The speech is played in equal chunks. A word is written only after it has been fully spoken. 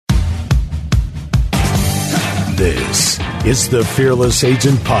This is the Fearless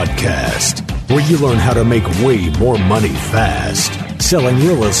Agent Podcast, where you learn how to make way more money fast selling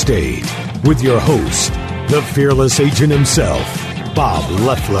real estate with your host, the Fearless Agent himself, Bob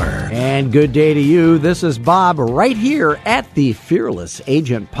Leffler. And good day to you. This is Bob right here at the Fearless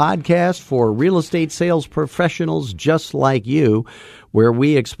Agent Podcast for real estate sales professionals just like you, where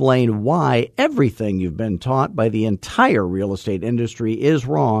we explain why everything you've been taught by the entire real estate industry is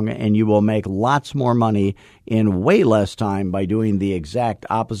wrong, and you will make lots more money in way less time by doing the exact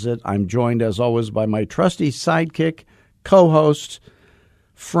opposite. I'm joined, as always, by my trusty sidekick, co-host,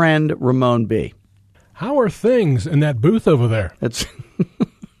 friend, Ramon B. How are things in that booth over there? It's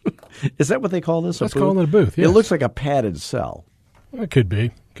Is that what they call this? Let's call it a booth, yes. It looks like a padded cell. It could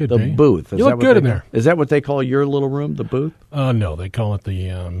be. The booth. You look good in there. Is that what they call your little room, the booth? No, they call it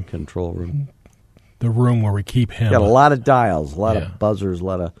the control room. The room where we keep him. Got a lot of dials, a lot of buzzers, a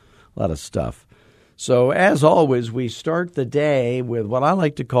lot of stuff. So as always, we start the day with what I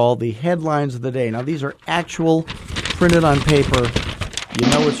like to call the headlines of the day. Now, these are actual, printed on paper. You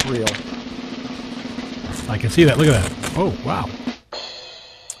know it's real. I can see that. Look at that. Oh, wow.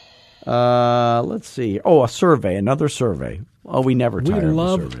 Let's see. Oh, a survey, another survey. Oh, we never tire of surveys. We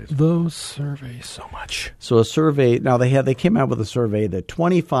love those surveys so much. So a survey, now they came out with a survey, the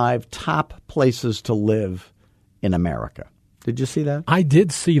 25 top places to live in America. Did you see that? I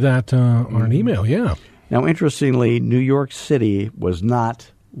did see that on an email, yeah. Now, interestingly, New York City was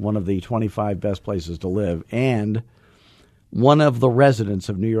not one of the 25 best places to live, and one of the residents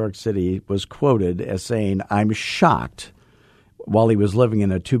of New York City was quoted as saying, "I'm shocked," while he was living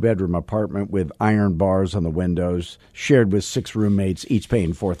in a two-bedroom apartment with iron bars on the windows, shared with 6 roommates, each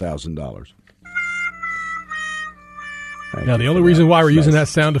paying $4,000. Now, the only reason why we're using that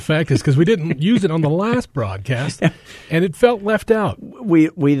sound effect is because we didn't use it on the last broadcast, and it felt left out. We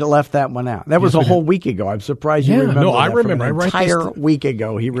left that one out. That was a whole week ago. I'm surprised you remember. No, I that remember. From an entire week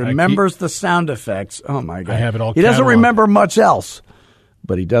ago. He remembers the sound effects. Oh, my God. I have it all He doesn't cataloged. remember much else,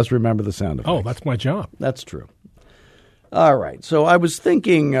 but he does remember the sound effects. Oh, that's my job. That's true. All right. So I was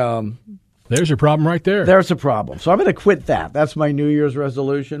thinking. There's your problem right there. There's a problem. So I'm going to quit that. That's my New Year's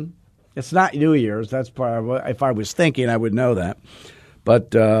resolution. It's not New Year's. That's part. If I was thinking, I would know that.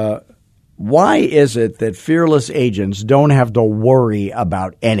 But why is it that fearless agents don't have to worry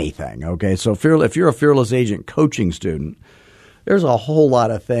about anything? Okay. So if you're a fearless agent coaching student, there's a whole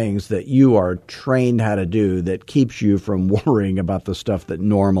lot of things that you are trained how to do that keeps you from worrying about the stuff that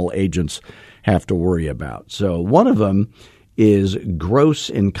normal agents have to worry about. So one of them is gross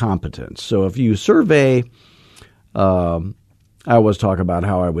incompetence. So if you survey, I always talk about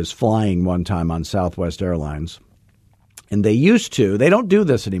how I was flying one time on Southwest Airlines, and they don't do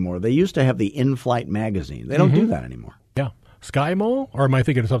this anymore. They used to have the in-flight magazine. They don't do that anymore. Yeah. Sky Mall? Or am I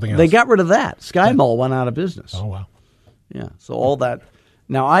thinking of something else? They got rid of that. Sky Mall went out of business. Oh, wow. Yeah. So all that.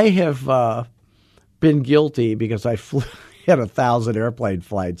 Now, I have been guilty because I had 1,000 airplane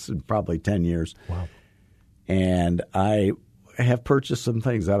flights in probably 10 years. Wow. And I have purchased some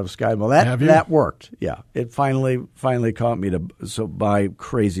things out of Sky Mall. Have you? That worked. Yeah. It finally caught me to buy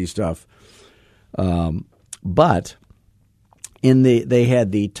crazy stuff. But they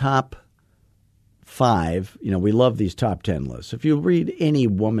had the top 5. You know, we love these top 10 lists. If you read any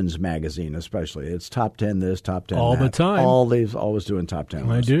woman's magazine, especially, it's top 10 this, top 10 all that. the time. Always doing top 10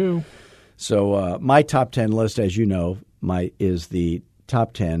 lists. I do. So my top 10 list, as you know, is the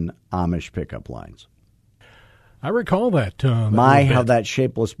top 10 Amish pickup lines. I recall that. How that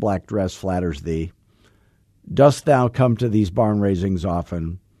shapeless black dress flatters thee. Dost thou come to these barn raisings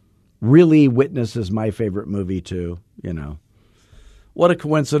often? Really witnesses my favorite movie too, you know. What a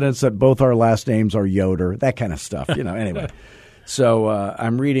coincidence that both our last names are Yoder, that kind of stuff, you know. Anyway, so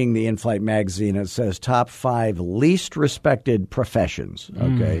I'm reading the in-flight magazine. It says top 5 least respected professions.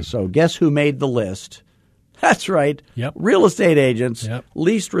 Okay, so guess who made the list? That's right. Yep. Real estate agents, Yep.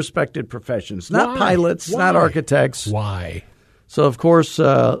 Least respected professions. Not Why? pilots, Why? not architects. Why? So, of course,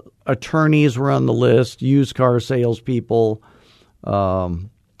 attorneys were on the list, used car salespeople,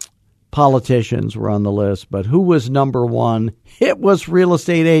 politicians were on the list. But who was number one? It was real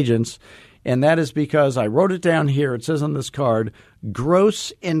estate agents. And that is because I wrote it down here. It says on this card,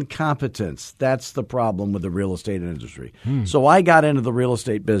 gross incompetence. That's the problem with the real estate industry. So I got into the real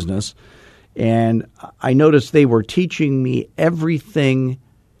estate business, and I noticed they were teaching me everything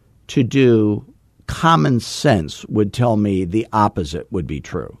to do. Common sense would tell me the opposite would be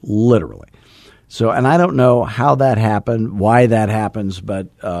true, literally. So, and I don't know how that happened, why that happens,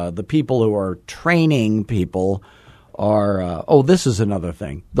 but the people who are training people are, this is another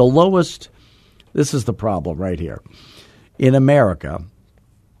thing. This is the problem right here. In America,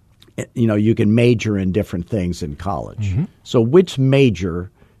 you can major in different things in college. So which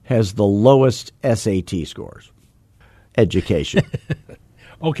major has the lowest SAT scores? Education.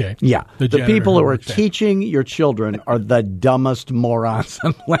 Okay. Yeah. The people who are works there. teaching your children are the dumbest morons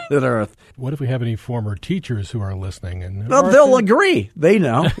on planet Earth. What if we have any former teachers who are listening? And Well, they'll agree. They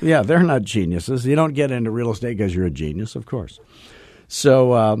know. Yeah, they're not geniuses. You don't get into real estate because you're a genius, of course.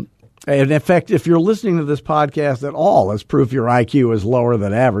 So, and in fact, if you're listening to this podcast at all as proof your IQ is lower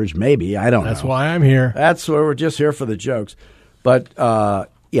than average, maybe, I don't know. That's why I'm here. That's why we're just here for the jokes. But,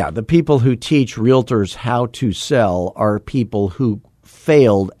 the people who teach realtors how to sell are people who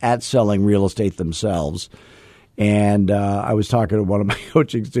failed at selling real estate themselves. And I was talking to one of my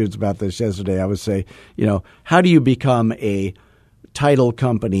coaching students about this yesterday. I was saying, how do you become a title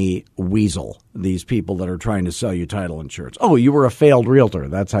company weasel, these people that are trying to sell you title insurance? Oh, you were a failed realtor.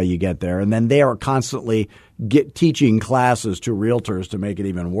 That's how you get there. And then they are constantly teaching classes to realtors to make it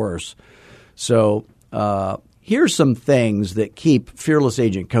even worse. So here's some things that keep Fearless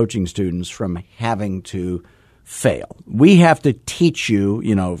Agent coaching students from having to fail. We have to teach you,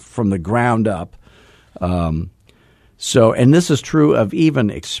 from the ground up. And this is true of even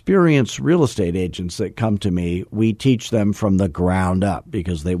experienced real estate agents that come to me. We teach them from the ground up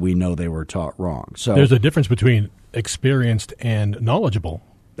because we know they were taught wrong. So there's a difference between experienced and knowledgeable.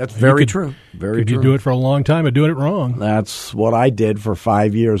 That's very true. Very true. You do it for a long time and doing it wrong. That's what I did for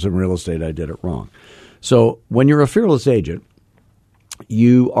 5 years in real estate. I did it wrong. So when you're a fearless agent,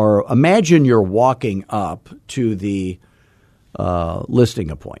 imagine you're walking up to the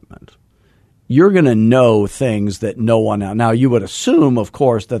listing appointment. You're going to know things that no one else. Now, you would assume, of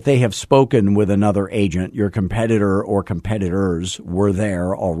course, that they have spoken with another agent. Your competitor or competitors were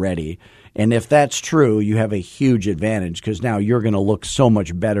there already. And if that's true, you have a huge advantage because now you're going to look so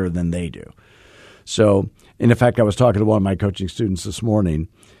much better than they do. So, and in fact, I was talking to one of my coaching students this morning,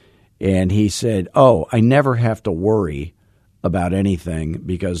 and he said, I never have to worry about anything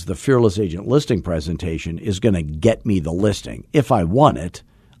because the Fearless Agent listing presentation is going to get me the listing. If I want it,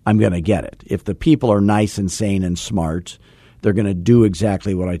 I'm going to get it. If the people are nice and sane and smart, they're going to do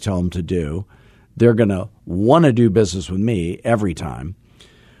exactly what I tell them to do. They're going to want to do business with me every time.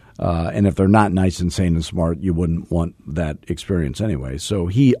 And if they're not nice and sane and smart, you wouldn't want that experience anyway. So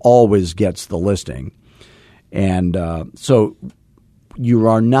he always gets the listing. And so you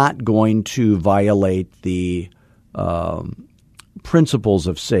are not going to violate the principles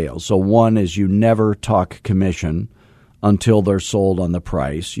of sales. So one is you never talk commission until they're sold on the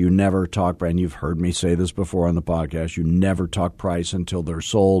price. You never talk, and you've heard me say this before on the podcast, you never talk price until they're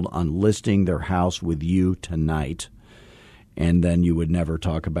sold on listing their house with you tonight. And then you would never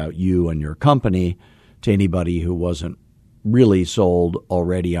talk about you and your company to anybody who wasn't really sold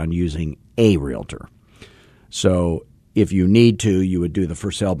already on using a realtor. So if you need to, you would do the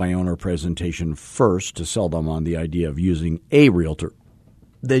for sale by owner presentation first to sell them on the idea of using a realtor.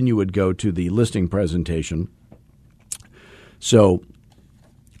 Then you would go to the listing presentation. So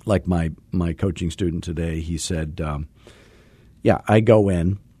like my coaching student today, he said, I go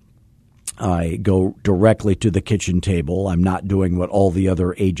in. I go directly to the kitchen table. I'm not doing what all the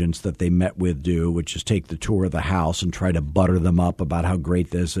other agents that they met with do, which is take the tour of the house and try to butter them up about how great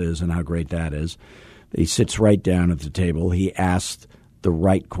this is and how great that is. He sits right down at the table. He asks the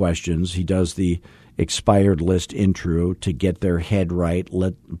right questions. He does the expired list intro to get their head right,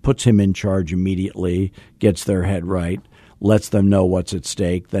 puts him in charge immediately, gets their head right, lets them know what's at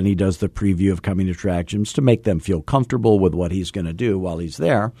stake. Then he does the preview of coming attractions to make them feel comfortable with what he's going to do while he's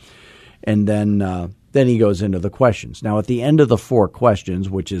there. And then he goes into the questions. Now, at the end of the 4 questions,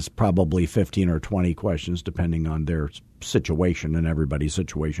 which is probably 15 or 20 questions, depending on their situation, and everybody's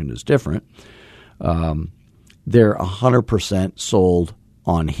situation is different, they're 100% sold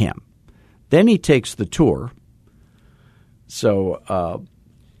on him. Then he takes the tour. So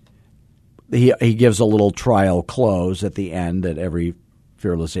he gives a little trial close at the end that every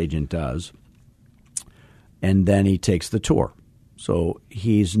fearless agent does. And then he takes the tour. So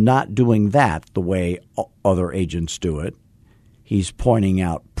he's not doing that the way other agents do it. He's pointing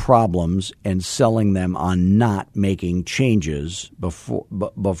out problems and selling them on not making changes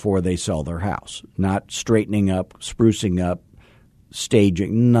before they sell their house, not straightening up, sprucing up,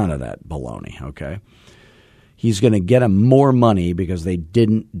 staging, none of that baloney, okay? He's going to get them more money because they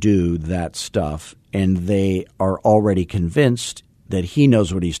didn't do that stuff, and they are already convinced that he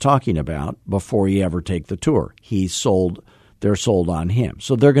knows what he's talking about before he ever take the tour. They're sold on him.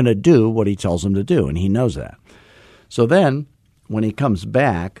 So they're going to do what he tells them to do, and he knows that. So then when he comes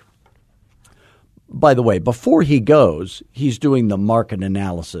back, by the way, before he goes, he's doing the market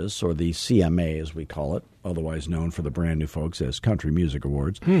analysis, or the CMA as we call it, otherwise known for the brand new folks as Country Music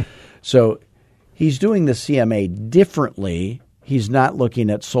Awards. So he's doing the CMA differently. He's not looking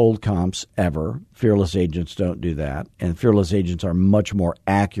at sold comps ever. Fearless agents don't do that. And fearless agents are much more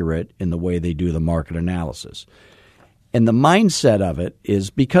accurate in the way they do the market analysis. And the mindset of it is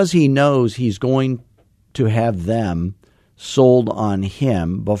because he knows he's going to have them sold on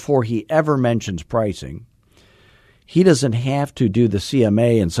him before he ever mentions pricing, he doesn't have to do the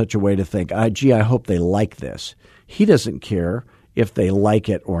CMA in such a way to think, gee, I hope they like this. He doesn't care if they like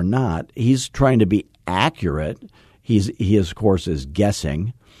it or not. He's trying to be accurate. He of course, is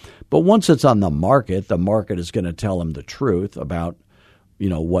guessing. But once it's on the market is going to tell him the truth about,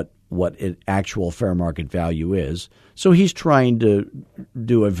 what actual fair market value is. So he's trying to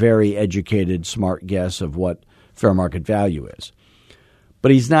do a very educated, smart guess of what fair market value is.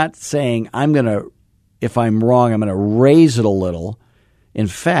 But he's not saying, if I'm wrong, I'm going to raise it a little. In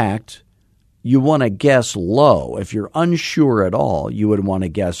fact, you want to guess low. If you're unsure at all, you would want to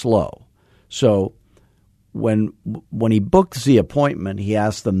guess low. So when he books the appointment, he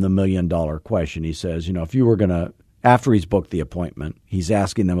asks them the $1 million question. He says, if you were going to, after he's booked the appointment, he's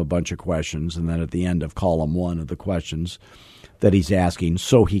asking them a bunch of questions. And then at the end of column 1 of the questions that he's asking,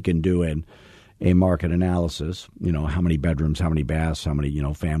 so he can do a market analysis, how many bedrooms, how many baths, how many,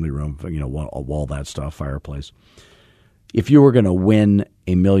 family room, all that stuff, fireplace. If you were going to win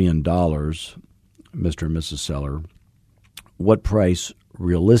 $1 million, Mr. and Mrs. Seller, what price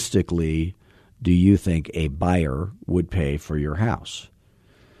realistically do you think a buyer would pay for your house?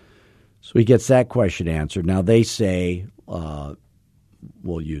 So he gets that question answered. Now they say,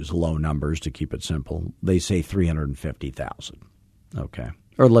 we'll use low numbers to keep it simple. They say $350,000. Okay.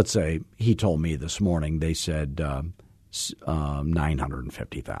 Or let's say he told me this morning they said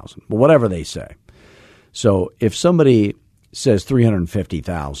 $950,000. Well, whatever they say. So if somebody says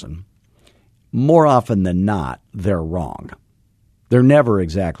 $350,000, more often than not, they're wrong. They're never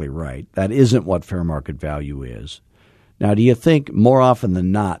exactly right. That isn't what fair market value is. Now, do you think more often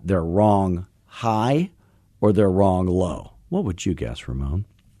than not they're wrong high or they're wrong low? What would you guess, Ramon?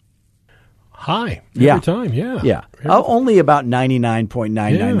 High every time, yeah. Yeah. Only about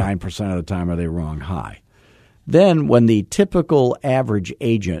 99.999% of the time are they wrong high. Then when the typical average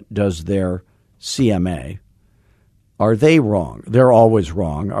agent does their CMA, are they wrong? They're always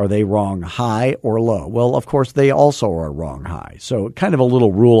wrong. Are they wrong high or low? Well, of course, they also are wrong high. So kind of a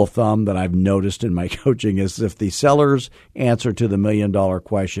little rule of thumb that I've noticed in my coaching is if the seller's answer to the $1 million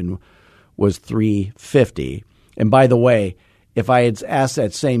question was $350, and by the way, if I had asked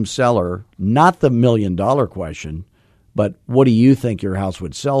that same seller, not the $1 million question, but what do you think your house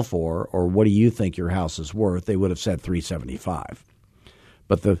would sell for, or what do you think your house is worth, they would have said $375.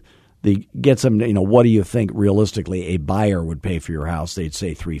 But the gets them, what do you think realistically a buyer would pay for your house? They'd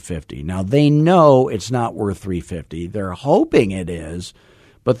say $350. Now they know it's not worth $350. They're hoping it is,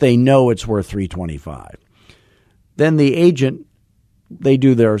 but they know it's worth $325. Then the agent, they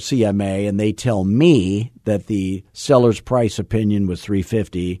do their CMA and they tell me that the seller's price opinion was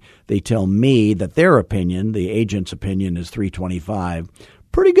 $350. They tell me that their opinion, the agent's opinion, is $325.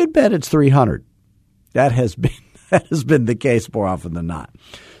 Pretty good bet it's $300. That has been the case more often than not.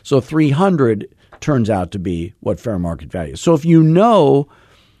 So $300 turns out to be what fair market value is. So if you know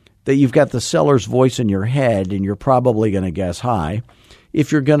that you've got the seller's voice in your head and you're probably going to guess high,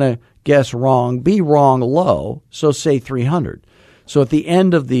 if you're going to guess wrong, be wrong low, so say $300. So at the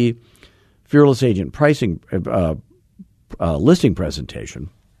end of the Fearless Agent pricing listing presentation,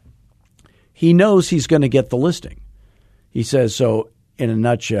 he knows he's going to get the listing. He says, so in a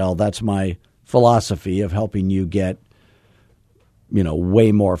nutshell, that's my philosophy of helping you get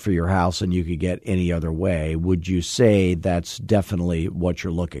way more for your house than you could get any other way. Would you say that's definitely what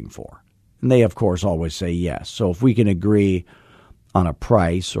you're looking for? And they, of course, always say yes. So if we can agree on a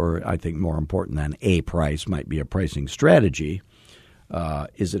price, or I think more important than a price might be a pricing strategy,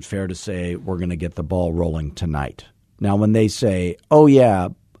 is it fair to say we're going to get the ball rolling tonight? Now, when they say, oh, yeah,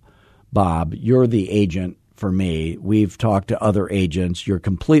 Bob, you're the agent for me. We've talked to other agents. You're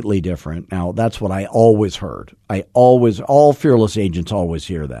completely different. Now, that's what I always heard. All fearless agents always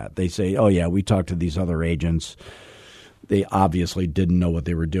hear that. They say, oh, yeah, we talked to these other agents. They obviously didn't know what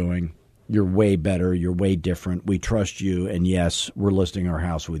they were doing. You're way better. You're way different. We trust you. And yes, we're listing our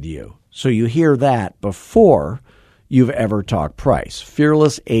house with you. So you hear that before you've ever talked price.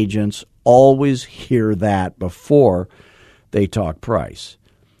 Fearless agents always hear that before they talk price.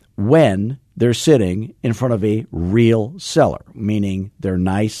 When they're sitting in front of a real seller, meaning they're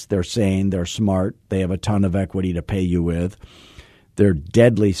nice, they're sane, they're smart, they have a ton of equity to pay you with, They're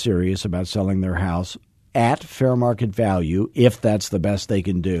deadly serious about selling their house at fair market value, if that's the best they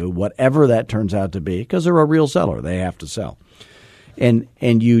can do, whatever that turns out to be, because they're a real seller. They have to sell. And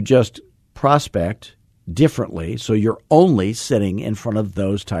you just prospect differently, so you're only sitting in front of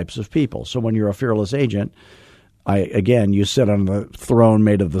those types of people. So when you're a fearless agent, you sit on the throne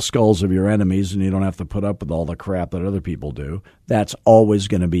made of the skulls of your enemies, and you don't have to put up with all the crap that other people do. That's always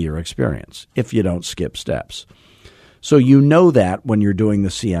going to be your experience if you don't skip steps. So you know that when you're doing the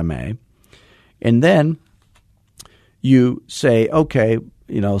CMA. And then you say, okay,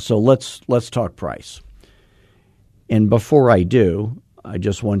 so let's talk price. And before I do, I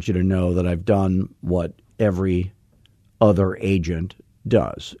just want you to know that I've done what every other agent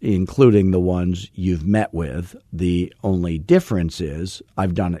does, including the ones you've met with. The only difference is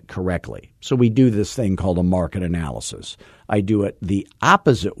I've done it correctly. So we do this thing called a market analysis. I do it the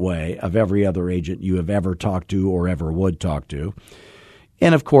opposite way of every other agent you have ever talked to or ever would talk to.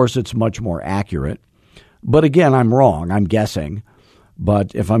 And, of course, it's much more accurate. But, again, I'm wrong. I'm guessing.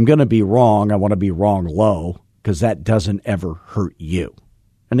 But if I'm going to be wrong, I want to be wrong low, because that doesn't ever hurt you.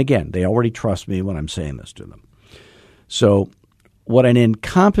 And, again, they already trust me when I'm saying this to them. So what an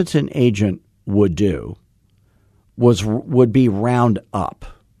incompetent agent would do would be round up,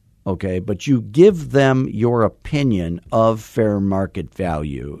 okay? But you give them your opinion of fair market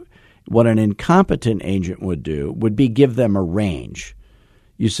value. What an incompetent agent would do would be give them a range.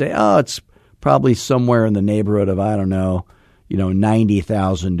 You say, it's probably somewhere in the neighborhood of,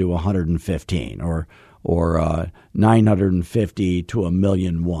 90,000 to 115, or 950 to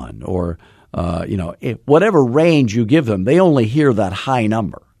 1,000,001, or whatever range you give them. They only hear that high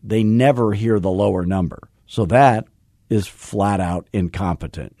number. They never hear the lower number. So that is flat out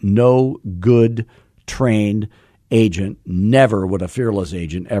incompetent. No good trained agent, never would a fearless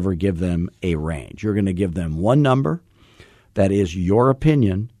agent ever give them a range. You're going to give them one number. That is your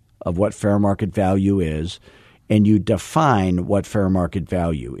opinion of what fair market value is, and you define what fair market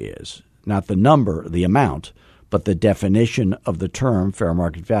value is. Not the number, the amount, but the definition of the term fair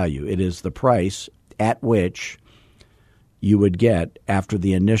market value. It is the price at which you would get after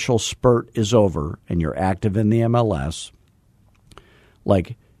the initial spurt is over and you're active in the MLS,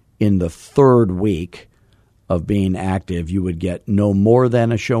 like in the third week of being active, you would get no more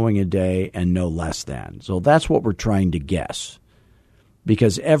than a showing a day and no less than. So that's what we're trying to guess.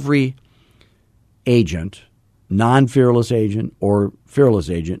 Because every agent, non-fearless agent or fearless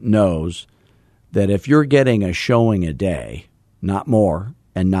agent, knows that if you're getting a showing a day, not more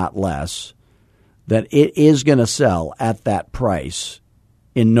and not less, that it is going to sell at that price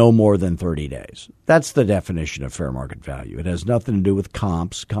in no more than 30 days. That's the definition of fair market value. It has nothing to do with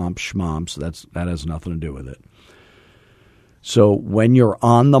comps, schmomps. That has nothing to do with it. So when you're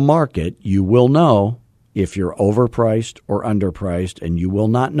on the market, you will know if you're overpriced or underpriced, and you will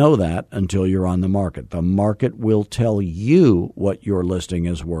not know that until you're on the market. The market will tell you what your listing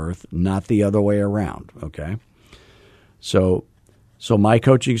is worth, not the other way around, okay? So my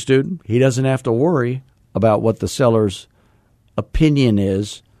coaching student, he doesn't have to worry about what the seller's opinion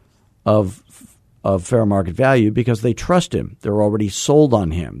is of fair market value, because they trust him. They're already sold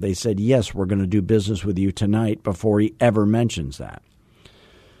on him. They said, yes, we're going to do business with you tonight, before he ever mentions that.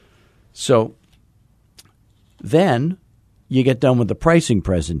 So then you get done with the pricing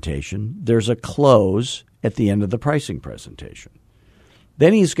presentation. There's a close at the end of the pricing presentation.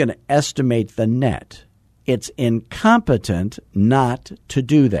 Then he's going to estimate the net. It's incompetent not to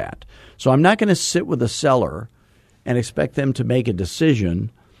do that. So I'm not going to sit with a seller and expect them to make a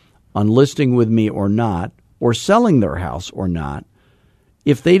decision on listing with me or not, or selling their house or not,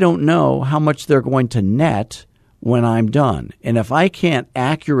 if they don't know how much they're going to net when I'm done. And if I can't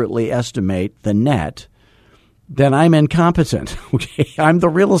accurately estimate the net, then I'm incompetent. Okay, I'm the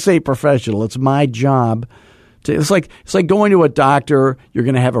real estate professional. It's my job to. It's like going to a doctor. You're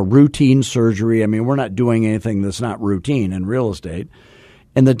going to have a routine surgery. I mean, we're not doing anything that's not routine in real estate.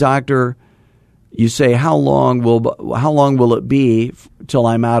 And the doctor, you say, how long will it be till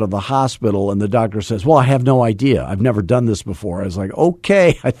I'm out of the hospital? And the doctor says, well, I have no idea. I've never done this before. I was like,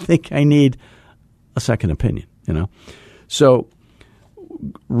 okay, I think I need a second opinion. So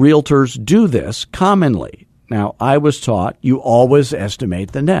realtors do this commonly. Now, I was taught you always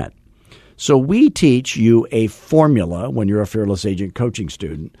estimate the net. So we teach you a formula when you're a Fearless Agent coaching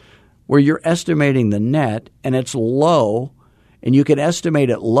student where you're estimating the net, and it's low, and you can estimate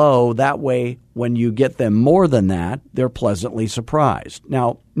it low. That way, when you get them more than that, they're pleasantly surprised.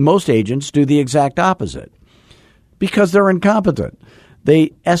 Now, most agents do the exact opposite because they're incompetent.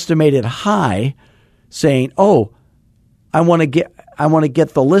 They estimate it high, saying, oh, I want to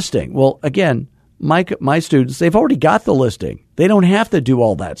get the listing. Well, again, my students, they've already got the listing. They don't have to do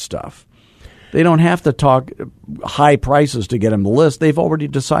all that stuff. They don't have to talk high prices to get them to list. They've already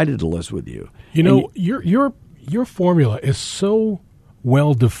decided to list with you. You know, your formula is so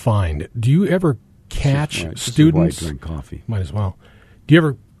well defined. Do you ever catch students? This is why I drink coffee. Might as well. Do you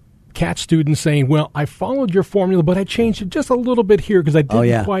ever catch students saying, "Well, I followed your formula, but I changed it just a little bit here because I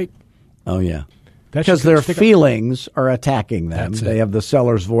didn't quite." Oh yeah. That's because their feelings are attacking them. That's it. They have the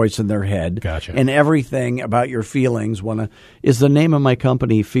seller's voice in their head. Gotcha. And everything about your feelings is the name of my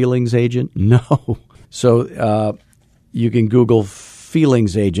company Feelings Agent? No. So you can Google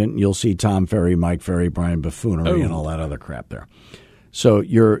Feelings Agent and you'll see Tom Ferry, Mike Ferry, Brian Buffoonery, and all that other crap there. So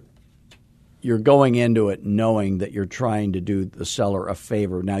you're going into it knowing that you're trying to do the seller a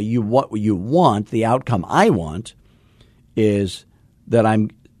favor. Now what you want, the outcome I want, is that I'm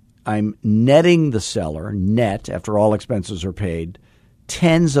netting the seller, net, after all expenses are paid,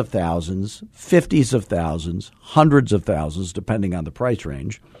 tens of thousands, 50s of thousands, hundreds of thousands, depending on the price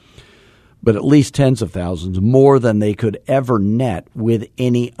range, but at least tens of thousands, more than they could ever net with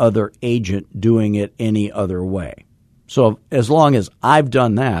any other agent doing it any other way. So as long as I've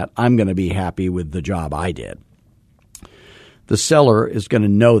done that, I'm going to be happy with the job I did. The seller is going to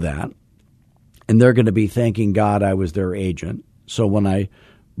know that, and they're going to be thanking God I was their agent. So when I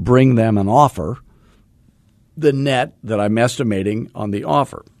bring them an offer, the net that I'm estimating on the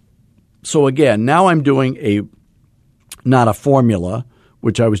offer. So again, now I'm doing not a formula,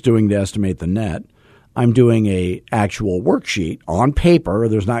 which I was doing to estimate the net. I'm doing a actual worksheet on paper.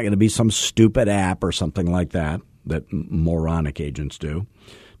 There's not going to be some stupid app or something like that moronic agents do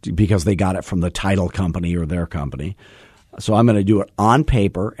because they got it from the title company or their company. So I'm going to do it on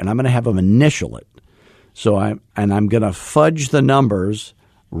paper, and I'm going to have them initial it. So I'm going to fudge the numbers,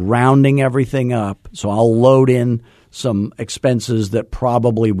 rounding everything up. So I'll load in some expenses that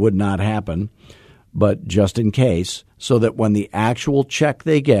probably would not happen, but just in case, so that when the actual check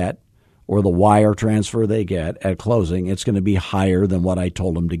they get or the wire transfer they get at closing, it's going to be higher than what I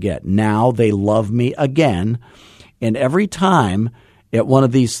told them to get. Now they love me again. And every time at one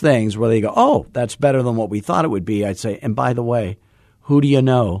of these things where they go, oh, that's better than what we thought it would be, I'd say, and by the way, who do you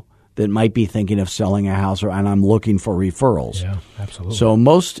know that might be thinking of selling a house, and I'm looking for referrals? Yeah, absolutely. So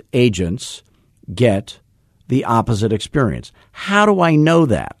most agents get the opposite experience. How do I know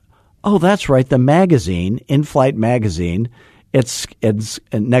that? Oh, that's right. The magazine, In-Flight Magazine, it's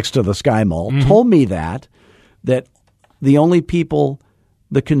next to the Sky Mall, told me that the only people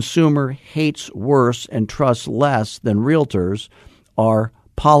the consumer hates worse and trusts less than realtors are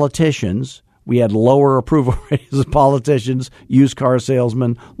politicians. We had lower approval rates as politicians, used car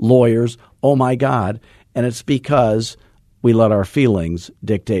salesmen, lawyers. Oh, my God. And it's because we let our feelings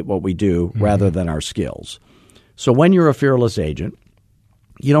dictate what we do rather than our skills. So when you're a fearless agent,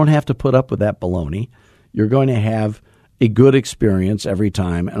 you don't have to put up with that baloney. You're going to have a good experience every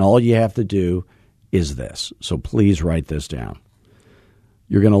time, and all you have to do is this. So please write this down.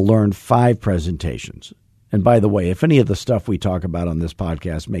 You're going to learn 5 presentations. And by the way, if any of the stuff we talk about on this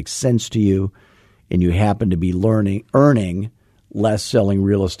podcast makes sense to you and you happen to be earning less selling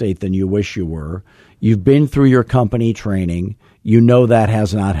real estate than you wish you were, you've been through your company training, you know that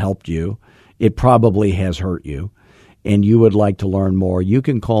has not helped you, it probably has hurt you, and you would like to learn more, you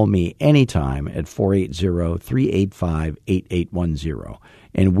can call me anytime at 480-385-8810.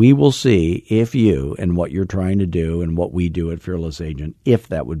 And we will see if you and what you're trying to do and what we do at Fearless Agent, if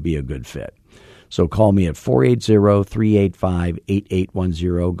that would be a good fit. So call me at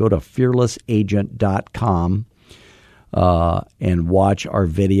 480-385-8810. Go to fearlessagent.com and watch our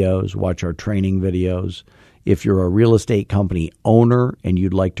videos, watch our training videos. If you're a real estate company owner and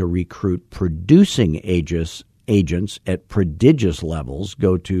you'd like to recruit producing agents at prodigious levels,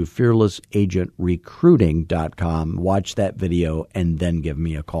 go to fearlessagentrecruiting.com, watch that video, and then give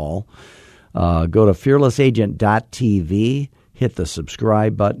me a call. Go to fearlessagent.tv, hit the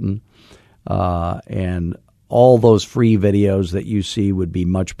subscribe button, and all those free videos that you see would be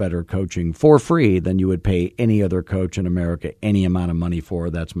much better coaching for free than you would pay any other coach in America any amount of money for.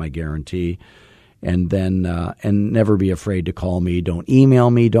 That's my guarantee. And then, and never be afraid to call me. Don't email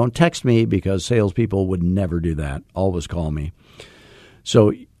me. Don't text me, because salespeople would never do that. Always call me.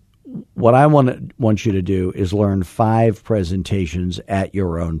 So what I want you to do is learn 5 presentations at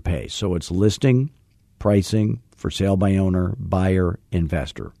your own pace. So it's listing, pricing, for sale by owner, buyer,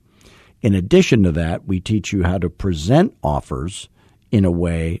 investor. In addition to that, we teach you how to present offers in a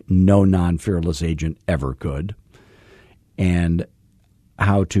way no non-fearless agent ever could, and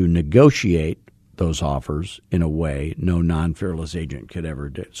how to negotiate those offers in a way no non-fearless agent could ever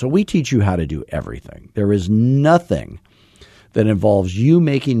do. So we teach you how to do everything. There is nothing that involves you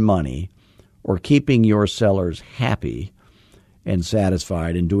making money or keeping your sellers happy and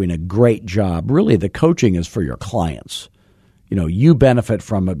satisfied and doing a great job. Really, the coaching is for your clients. You benefit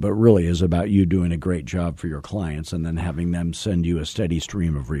from it, but really is about you doing a great job for your clients and then having them send you a steady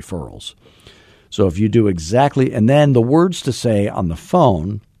stream of referrals. So if you do exactly, and then the words to say on the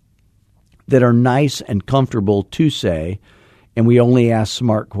phone that are nice and comfortable to say, and we only ask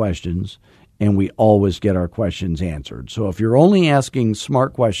smart questions, and we always get our questions answered. So if you're only asking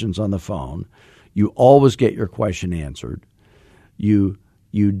smart questions on the phone, you always get your question answered. You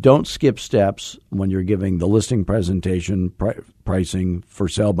don't skip steps when you're giving the listing presentation, pricing for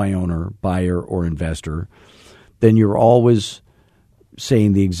sale by owner, buyer, or investor. Then you're always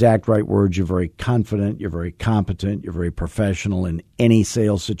saying the exact right words. You're very confident, you're very competent, you're very professional in any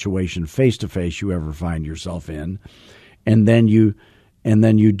sales situation face-to-face you ever find yourself in. And then you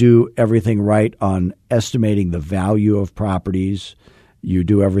do everything right on estimating the value of properties. You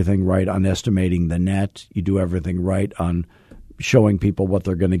do everything right on estimating the net. You do everything right on showing people what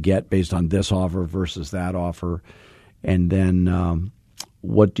they're going to get based on this offer versus that offer. And then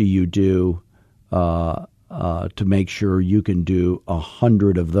what do you do to make sure you can do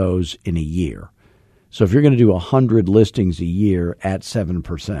 100 of those in a year? So if you're going to do 100 listings a year at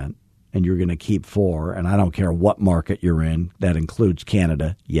 7%, and you're going to keep 4, and I don't care what market you're in, that includes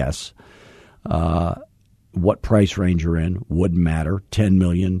Canada, yes. What price range you're in wouldn't matter. 10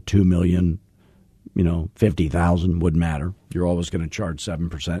 million, 2 million, 50,000 wouldn't matter. You're always going to charge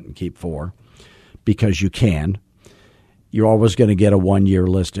 7% and keep 4 because you can. You're always going to get a 1-year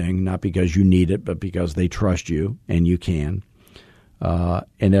listing, not because you need it, but because they trust you and you can.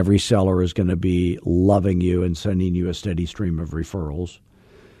 And every seller is going to be loving you and sending you a steady stream of referrals.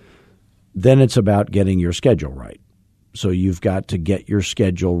 Then it's about getting your schedule right. So you've got to get your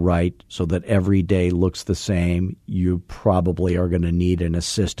schedule right so that every day looks the same. You probably are going to need an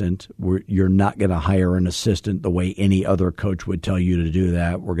assistant. You're not going to hire an assistant the way any other coach would tell you to do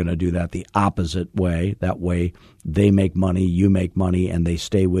that. We're going to do that the opposite way. That way they make money, you make money, and they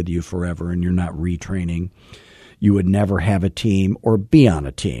stay with you forever, and you're not retraining. You would never have a team or be on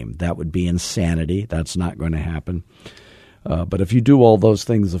a team. That would be insanity. That's not going to happen. But if you do all those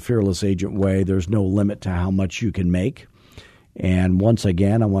things the Fearless Agent way, there's no limit to how much you can make. And once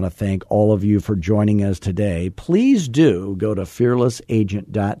again, I want to thank all of you for joining us today. Please do go to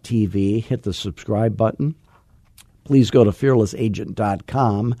fearlessagent.tv, hit the subscribe button. Please go to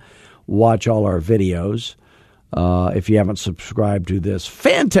fearlessagent.com, watch all our videos. If you haven't subscribed to this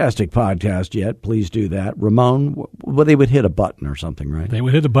fantastic podcast yet, please do that. Ramon, they would hit a button or something, right? They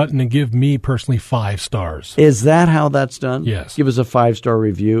would hit a button and give me personally 5 stars. Is that how that's done? Yes. Give us a 5-star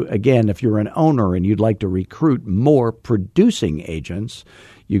review. Again, if you're an owner and you'd like to recruit more producing agents,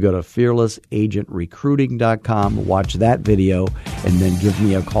 you go to fearlessagentrecruiting.com, watch that video, and then give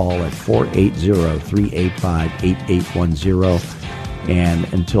me a call at 480-385-8810.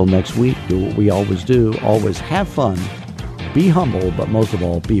 And until next week, do what we always do. Always have fun, be humble, but most of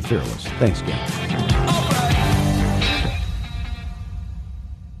all, be fearless. Thanks again.